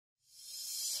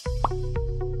Hey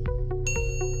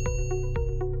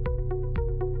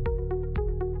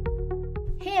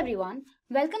everyone,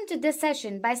 welcome to this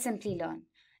session by Simplilearn.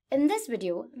 In this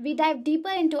video, we dive deeper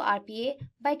into RPA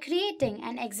by creating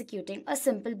and executing a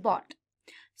simple bot.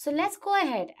 So let's go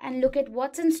ahead and look at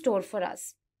what's in store for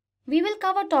us. We will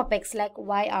cover topics like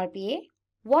why RPA,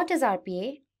 what is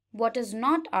RPA, what is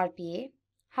not RPA,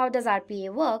 how does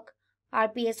RPA work,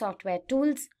 RPA software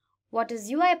tools, what is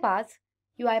UiPath,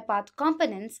 UiPath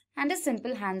components, and a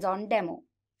simple hands-on demo.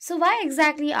 So why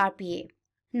exactly RPA?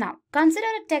 Now, consider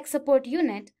a tech support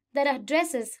unit that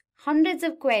addresses hundreds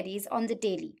of queries on the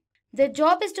daily. Their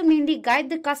job is to mainly guide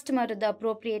the customer to the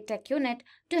appropriate tech unit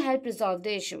to help resolve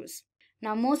the issues.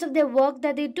 Now, most of their work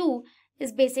that they do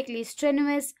is basically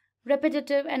strenuous,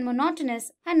 repetitive, and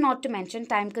monotonous, and not to mention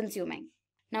time-consuming.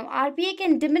 Now, RPA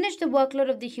can diminish the workload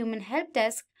of the human help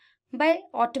desk by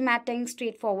automating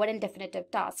straightforward and definitive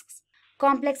tasks.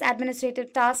 Complex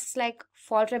administrative tasks like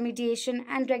fault remediation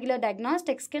and regular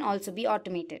diagnostics can also be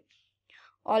automated.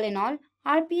 All in all,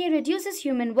 RPA reduces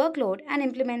human workload and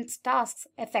implements tasks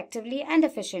effectively and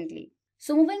efficiently.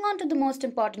 So moving on to the most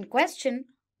important question,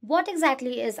 what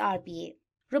exactly is RPA?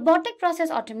 Robotic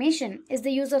Process Automation is the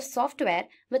use of software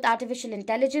with artificial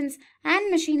intelligence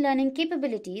and machine learning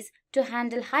capabilities to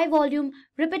handle high-volume,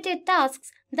 repeated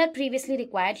tasks that previously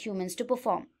required humans to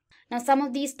perform. Now, some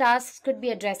of these tasks could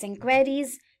be addressing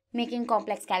queries, making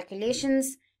complex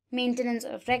calculations, maintenance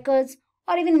of records,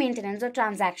 or even maintenance of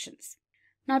transactions.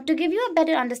 Now, to give you a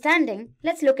better understanding,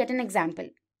 let's look at an example.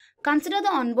 Consider the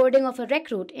onboarding of a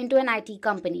recruit into an IT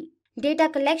company. Data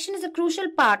collection is a crucial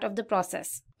part of the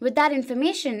process. With that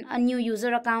information, a new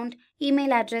user account,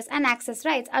 email address, and access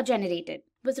rights are generated.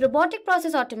 With Robotic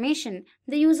Process Automation,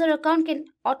 the user account can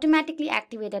automatically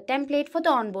activate a template for the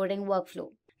onboarding workflow.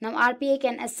 Now, RPA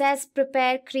can assess,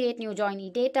 prepare, create new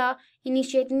joinee data,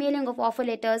 initiate mailing of offer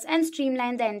letters, and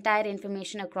streamline the entire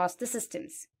information across the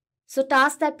systems. So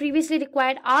tasks that previously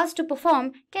required hours to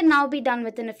perform can now be done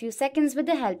within a few seconds with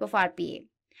the help of RPA.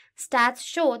 Stats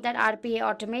show that RPA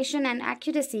automation and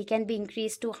accuracy can be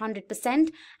increased to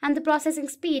 100% and the processing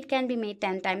speed can be made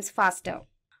 10 times faster.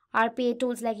 RPA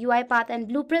tools like UiPath and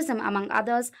Blue Prism, among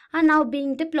others, are now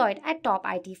being deployed at top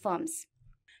IT firms.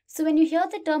 So when you hear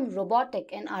the term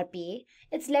robotic in RPA,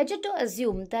 it's legit to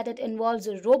assume that it involves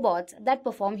robots that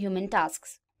perform human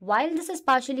tasks. While this is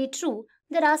partially true,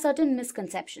 there are certain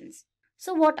misconceptions.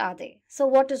 So what are they? So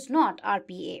what is not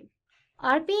RPA?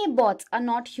 RPA bots are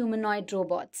not humanoid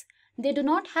robots. They do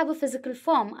not have a physical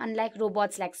form unlike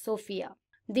robots like Sophia.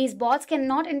 These bots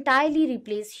cannot entirely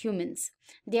replace humans.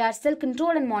 They are still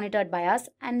controlled and monitored by us,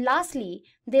 and lastly,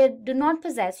 they do not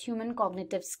possess human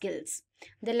cognitive skills.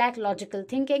 They lack logical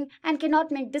thinking and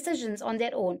cannot make decisions on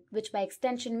their own, which by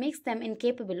extension makes them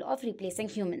incapable of replacing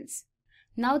humans.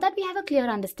 Now that we have a clear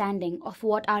understanding of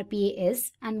what RPA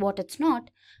is and what it's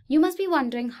not, you must be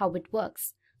wondering how it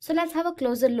works. So let's have a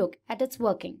closer look at its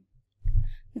working.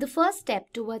 The first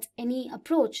step towards any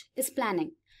approach is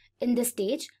planning. In this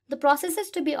stage, the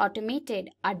processes to be automated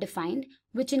are defined,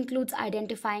 which includes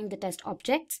identifying the test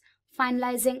objects,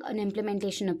 finalizing an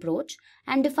implementation approach,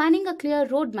 and defining a clear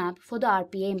roadmap for the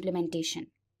RPA implementation.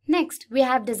 Next, we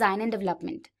have design and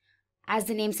development. As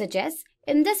the name suggests,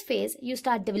 in this phase, you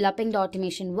start developing the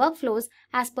automation workflows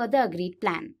as per the agreed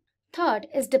plan. Third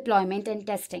is deployment and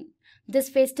testing. This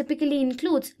phase typically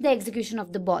includes the execution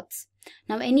of the bots.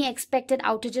 Now, any expected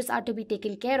outages are to be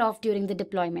taken care of during the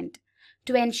deployment.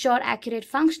 To ensure accurate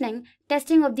functioning,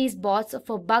 testing of these bots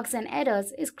for bugs and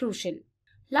errors is crucial.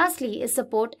 Lastly is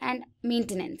support and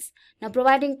maintenance. Now,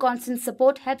 providing constant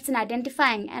support helps in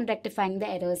identifying and rectifying the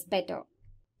errors better.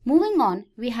 Moving on,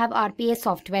 we have RPA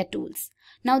software tools.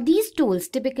 Now, these tools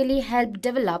typically help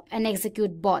develop and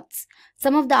execute bots.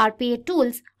 Some of the RPA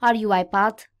tools are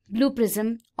UiPath, Blue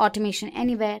Prism, Automation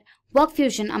Anywhere,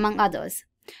 WorkFusion, among others.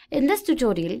 In this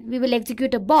tutorial, we will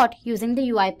execute a bot using the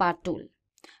UiPath tool.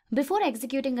 Before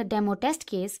executing a demo test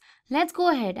case, let's go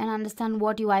ahead and understand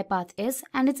what UiPath is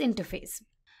and its interface.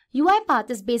 UiPath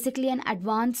is basically an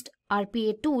advanced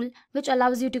RPA tool which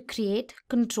allows you to create,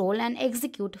 control, and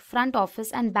execute front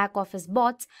office and back office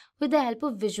bots with the help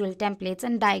of visual templates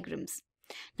and diagrams.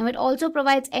 Now, it also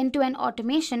provides end-to-end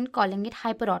automation, calling it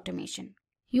hyperautomation.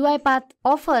 UiPath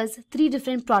offers 3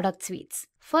 different product suites.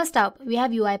 First up, we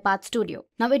have UiPath Studio.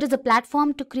 Now, it is a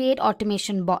platform to create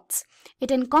automation bots.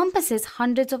 It encompasses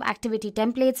hundreds of activity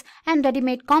templates and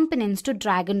ready-made components to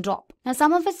drag and drop. Now,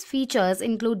 some of its features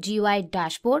include GUI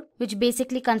dashboard, which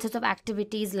basically consists of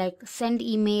activities like send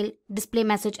email, display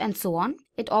message, and so on.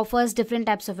 It offers different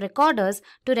types of recorders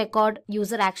to record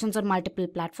user actions on multiple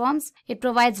platforms. It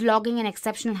provides logging and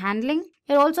exception handling.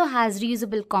 It also has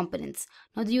reusable components.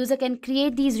 Now the user can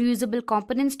create these reusable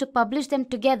components to publish them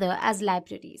together as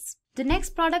libraries. The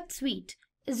next product suite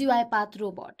is UiPath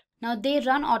Robot. Now they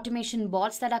run automation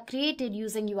bots that are created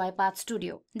using UiPath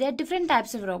Studio. There are different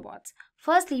types of robots.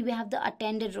 Firstly, we have the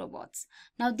attended robots.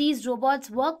 Now these robots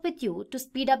work with you to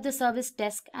speed up the service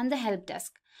desk and the help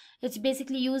desk. It's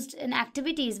basically used in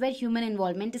activities where human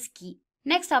involvement is key.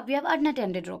 Next up, we have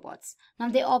unattended robots. Now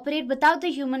they operate without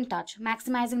the human touch,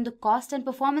 maximizing the cost and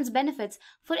performance benefits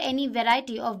for any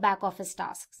variety of back office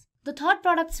tasks. The third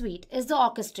product suite is the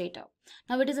orchestrator.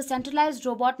 Now it is a centralized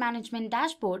robot management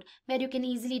dashboard where you can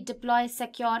easily deploy,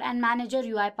 secure and manage your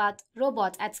UiPath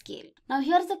robots at scale. Now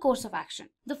here's the course of action.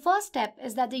 The first step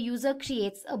is that the user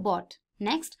creates a bot.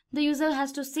 Next, the user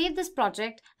has to save this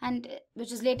project and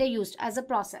which is later used as a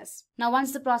process. Now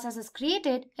once the process is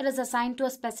created, it is assigned to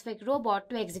a specific robot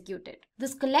to execute it.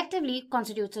 This collectively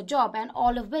constitutes a job and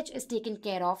all of which is taken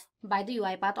care of by the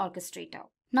UiPath orchestrator.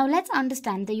 Now let's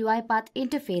understand the UiPath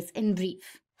interface in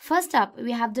brief. First up,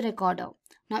 we have the recorder.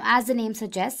 Now as the name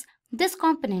suggests, this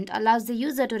component allows the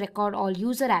user to record all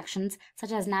user actions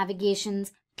such as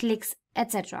navigations, clicks,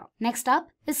 etc. Next up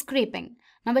is scraping.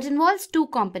 Now it involves two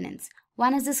components.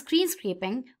 One is the screen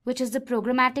scraping, which is the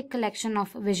programmatic collection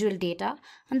of visual data,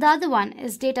 and the other one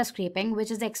is data scraping, which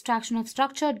is the extraction of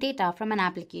structured data from an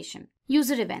application.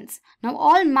 User events. Now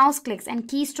all mouse clicks and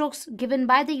keystrokes given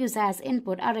by the user as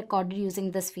input are recorded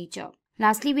using this feature.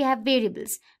 Lastly, we have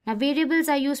variables. Now variables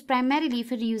are used primarily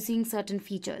for reusing certain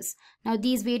features. Now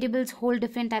these variables hold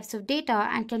different types of data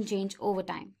and can change over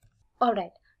time.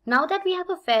 Alright, now that we have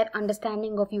a fair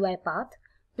understanding of UiPath,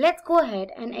 let's go ahead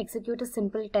and execute a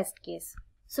simple test case.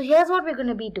 So here's what we're going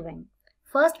to be doing.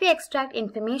 First, we extract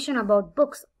information about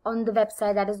books on the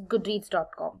website, that is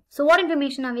goodreads.com. So what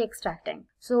information are we extracting?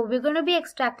 So we're going to be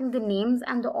extracting the names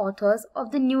and the authors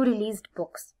of the new released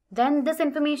books. Then this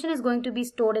information is going to be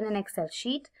stored in an Excel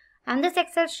sheet, and this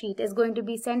Excel sheet is going to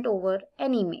be sent over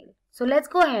an email. So let's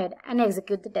go ahead and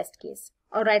execute the test case.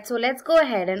 Alright, so let's go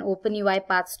ahead and open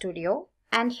UiPath Studio,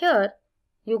 and here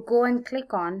you go and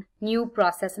click on New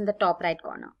Process in the top right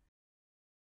corner.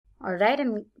 Alright,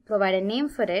 and provide a name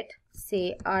for it,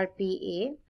 say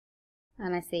RPA,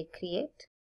 and I say create.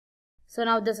 So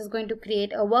now this is going to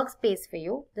create a workspace for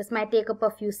you. This might take up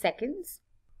a few seconds,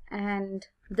 and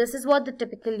this is what the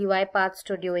typical UiPath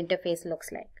Studio interface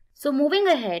looks like. So moving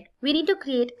ahead, we need to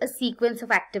create a sequence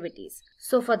of activities.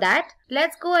 So for that,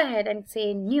 let's go ahead and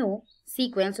say New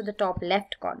Sequence to the top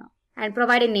left corner and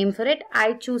provide a name for it.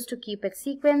 I choose to keep it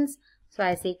sequence, so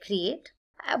I say create.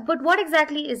 But what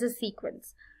exactly is a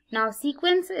sequence? Now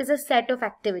sequence is a set of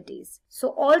activities. So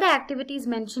all the activities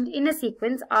mentioned in a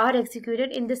sequence are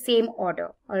executed in the same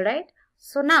order. Alright.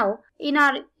 So now in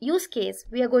our use case,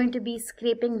 we are going to be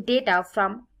scraping data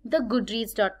from the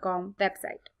goodreads.com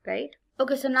website. Right.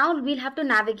 Okay, so now we'll have to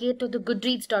navigate to the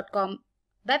goodreads.com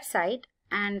website,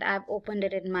 and I've opened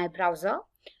it in my browser.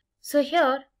 So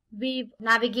here we've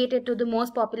navigated to the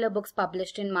most popular books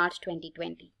published in March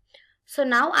 2020. So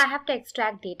now I have to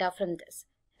extract data from this,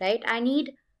 right? I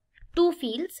need two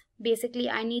fields. Basically,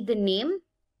 I need the name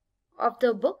of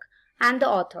the book and the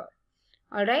author.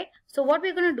 Alright, so what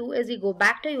we're going to do is we go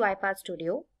back to UiPath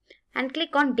Studio and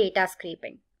click on data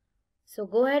scraping. So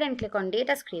go ahead and click on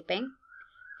data scraping,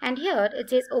 and here it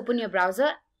says open your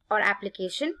browser or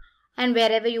application and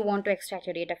wherever you want to extract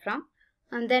your data from.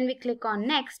 And then we click on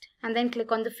next and then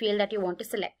click on the field that you want to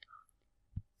select.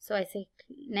 So I say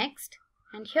next,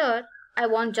 and here I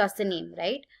want just the name,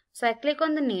 right? So I click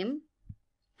on the name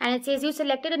and it says you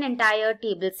selected an entire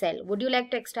table cell. Would you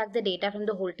like to extract the data from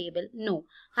the whole table? No,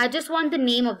 I just want the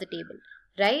name of the table,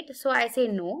 right? So I say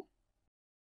no.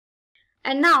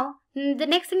 And now the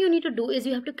next thing you need to do is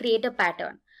you have to create a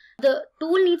pattern. The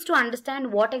tool needs to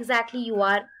understand what exactly you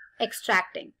are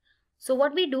extracting. So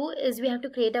what we do is we have to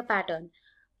create a pattern.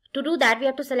 To do that, we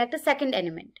have to select a second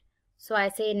element. So I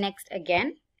say next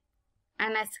again,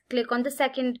 and I click on the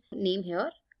second name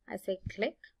here. I say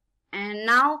click, and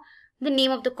now the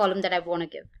name of the column that I want to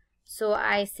give. So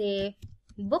I say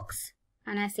books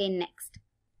and I say next.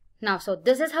 Now, so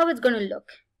this is how it's going to look.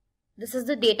 This is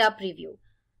the data preview,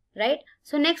 right?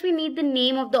 So next we need the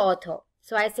name of the author.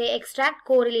 So I say extract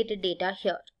correlated data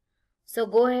here. So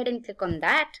go ahead and click on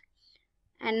that.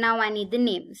 And now I need the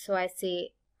name. So I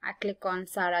say, I click on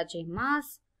Sarah J.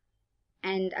 Maas.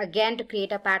 And again, to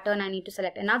create a pattern, I need to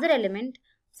select another element.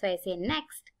 So I say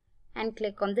next and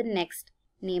click on the next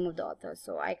name of the author.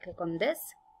 So I click on this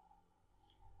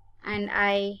and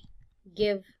I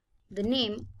give the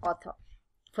name author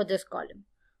for this column.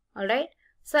 Alright.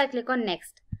 So I click on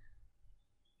next.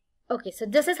 Okay, so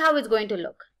this is how it's going to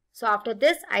look. So after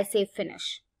this, I say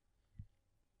finish.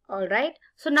 Alright,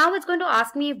 so now it's going to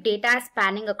ask me if data is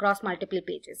spanning across multiple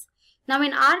pages. Now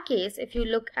in our case, if you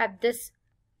look at this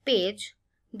page,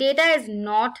 data is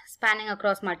not spanning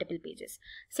across multiple pages.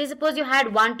 Say suppose you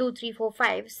had 1, 2, 3, 4,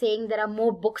 5 saying there are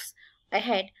more books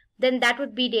ahead, then that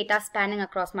would be data spanning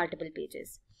across multiple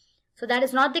pages. So that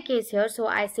is not the case here, so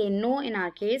I say no in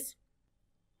our case,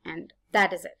 and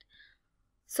that is it.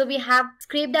 So we have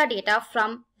scraped our data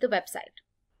from the website.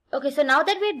 Okay, so now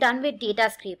that we're done with data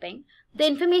scraping, the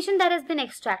information that has been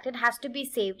extracted has to be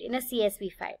saved in a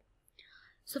CSV file.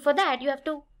 So for that, you have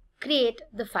to create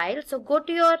the file. So go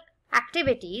to your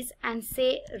activities and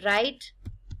say write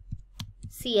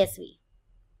CSV.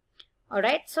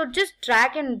 Alright, so just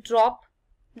drag and drop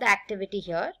the activity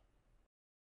here.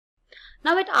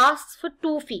 Now it asks for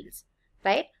two fields,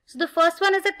 right? So the first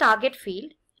one is a target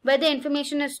field where the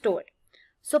information is stored.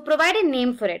 So provide a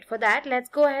name for it. For that, let's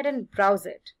go ahead and browse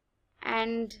it.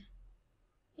 And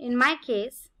in my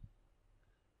case,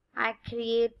 I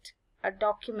create a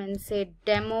document, say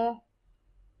demo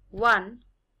 1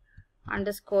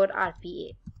 underscore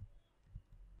RPA,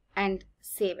 and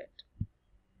save it.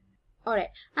 Alright,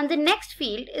 and the next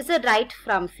field is a write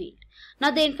from field. Now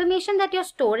the information that you're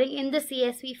storing in the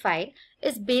CSV file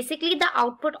is basically the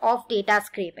output of data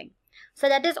scraping. So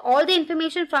that is all the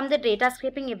information from the data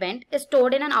scraping event is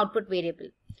stored in an output variable.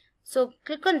 So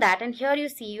click on that and here you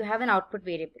see you have an output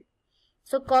variable.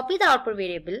 So copy the output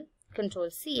variable, Control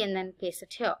C, and then paste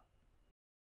it here.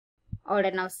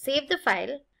 Alright, now save the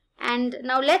file and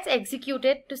now let's execute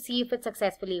it to see if it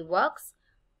successfully works.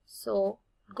 So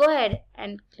go ahead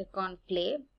and click on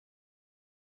play.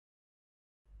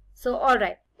 So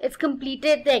alright, it's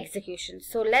completed the execution.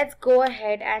 So let's go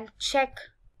ahead and check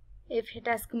if it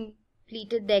has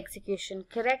completed the execution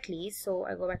correctly. So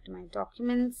I go back to my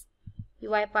documents,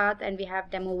 UiPath, and we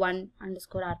have demo 1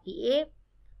 underscore RPA.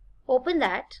 Open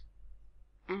that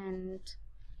and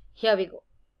here we go.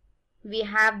 We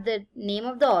have the name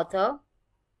of the author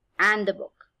and the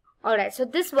book. Alright, so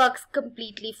this works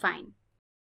completely fine.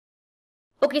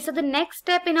 Okay, so the next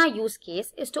step in our use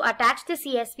case is to attach the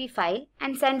CSV file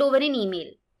and send over an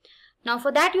email. Now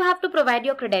for that you have to provide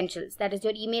your credentials, that is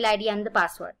your email ID and the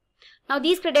password. Now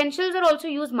these credentials are also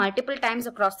used multiple times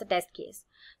across the test case.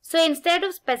 So instead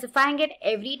of specifying it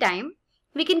every time,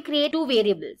 we can create two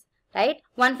variables, right?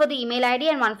 One for the email ID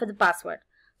and one for the password.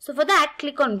 So for that,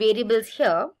 click on variables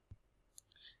here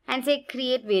and say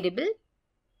create variable.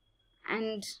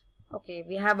 And okay,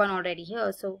 we have one already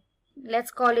here. So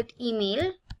let's call it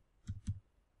email.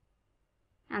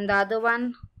 And the other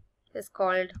one is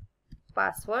called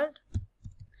password.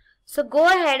 So go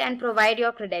ahead and provide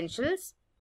your credentials.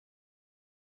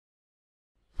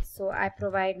 So I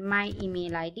provide my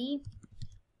email ID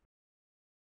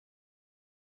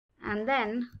and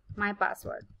then my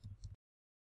password.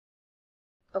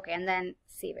 Okay, and then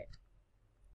save it.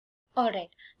 Alright,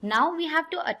 now we have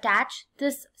to attach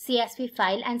this CSV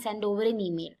file and send over an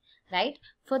email, right?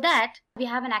 For that, we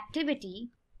have an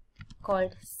activity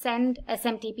called send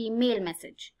SMTP mail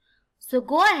message. So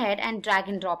go ahead and drag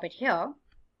and drop it here.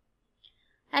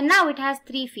 And now it has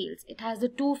three fields. It has the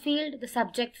to field, the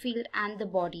subject field, and the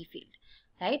body field,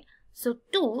 right? So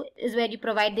to is where you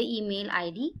provide the email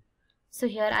ID. So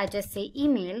here I just say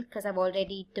email because I've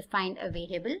already defined a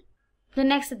variable. The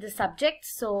next is the subject.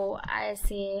 So I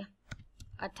say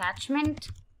attachment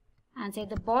and say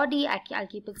the body, I'll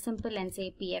keep it simple and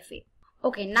say PFA.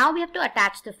 Okay, now we have to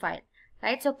attach the file,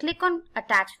 right? So click on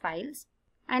attach files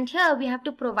and here we have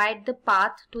to provide the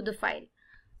path to the file.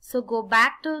 So go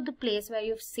back to the place where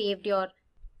you've saved your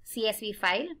CSV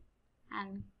file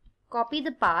and copy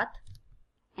the path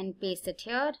and paste it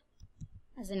here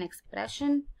as an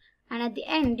expression. And at the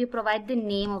end, you provide the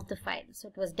name of the file. So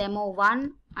it was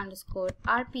demo1 underscore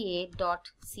RPA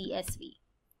dot CSV.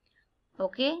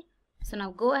 Okay. So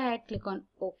now go ahead, click on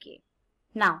OK.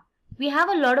 Now we have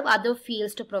a lot of other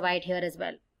fields to provide here as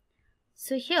well.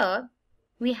 So here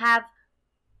we have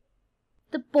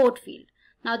the port field.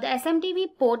 Now the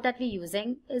SMTP port that we're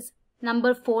using is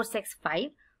number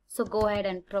 465. So go ahead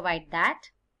and provide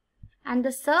that. And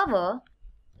the server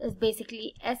is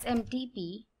basically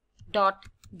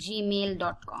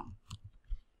smtp.gmail.com.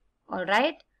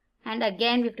 Alright. And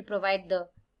again we have to provide the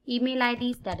email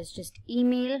IDs, that is just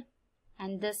email,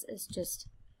 and this is just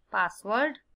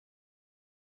password.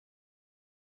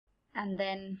 And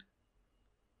then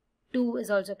to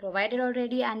is also provided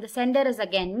already, and the sender is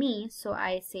again me, so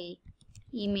I say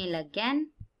email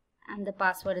again, and the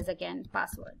password is again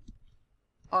password.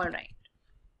 Alright.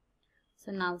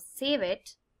 So now save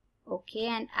it Okay,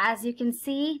 and as you can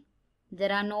see,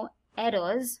 there are no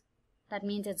errors. That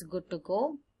means it's good to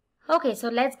go. Okay, so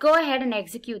let's go ahead and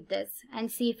execute this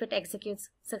and see if it executes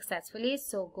successfully.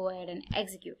 So go ahead and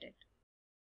execute it.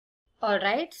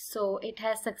 Alright, so it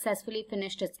has successfully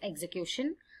finished its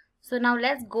execution. So now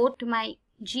let's go to my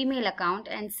Gmail account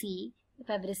and see if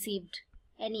I've received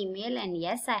an email, and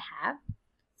yes, I have.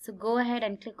 So go ahead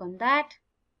and click on that,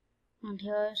 and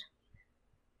here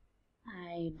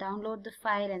I download the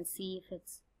file and see if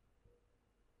it's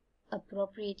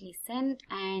appropriately sent,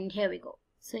 and here we go.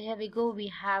 So here we go, we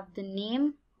have the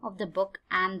name of the book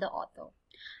and the author.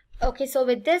 Okay, so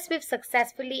with this we've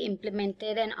successfully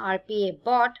implemented an RPA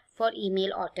bot for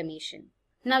email automation.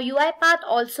 Now UiPath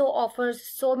also offers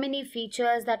so many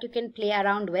features that you can play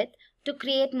around with to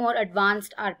create more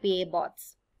advanced RPA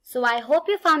bots. So I hope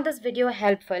you found this video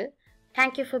helpful.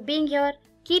 Thank you for being here.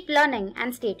 Keep learning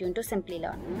and stay tuned to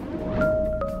Simplilearn.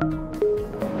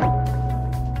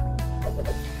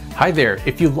 Hi there,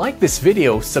 if you like this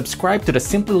video, subscribe to the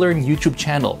Simplilearn YouTube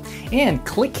channel and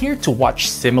click here to watch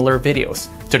similar videos.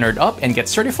 To nerd up and get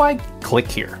certified, click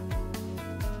here.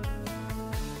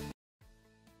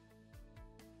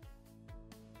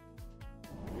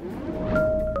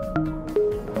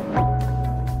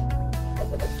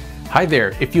 Hi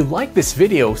there, if you like this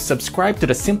video, subscribe to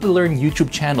the Simplilearn YouTube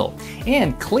channel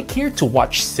and click here to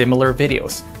watch similar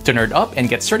videos. To nerd up and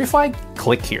get certified,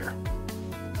 click here.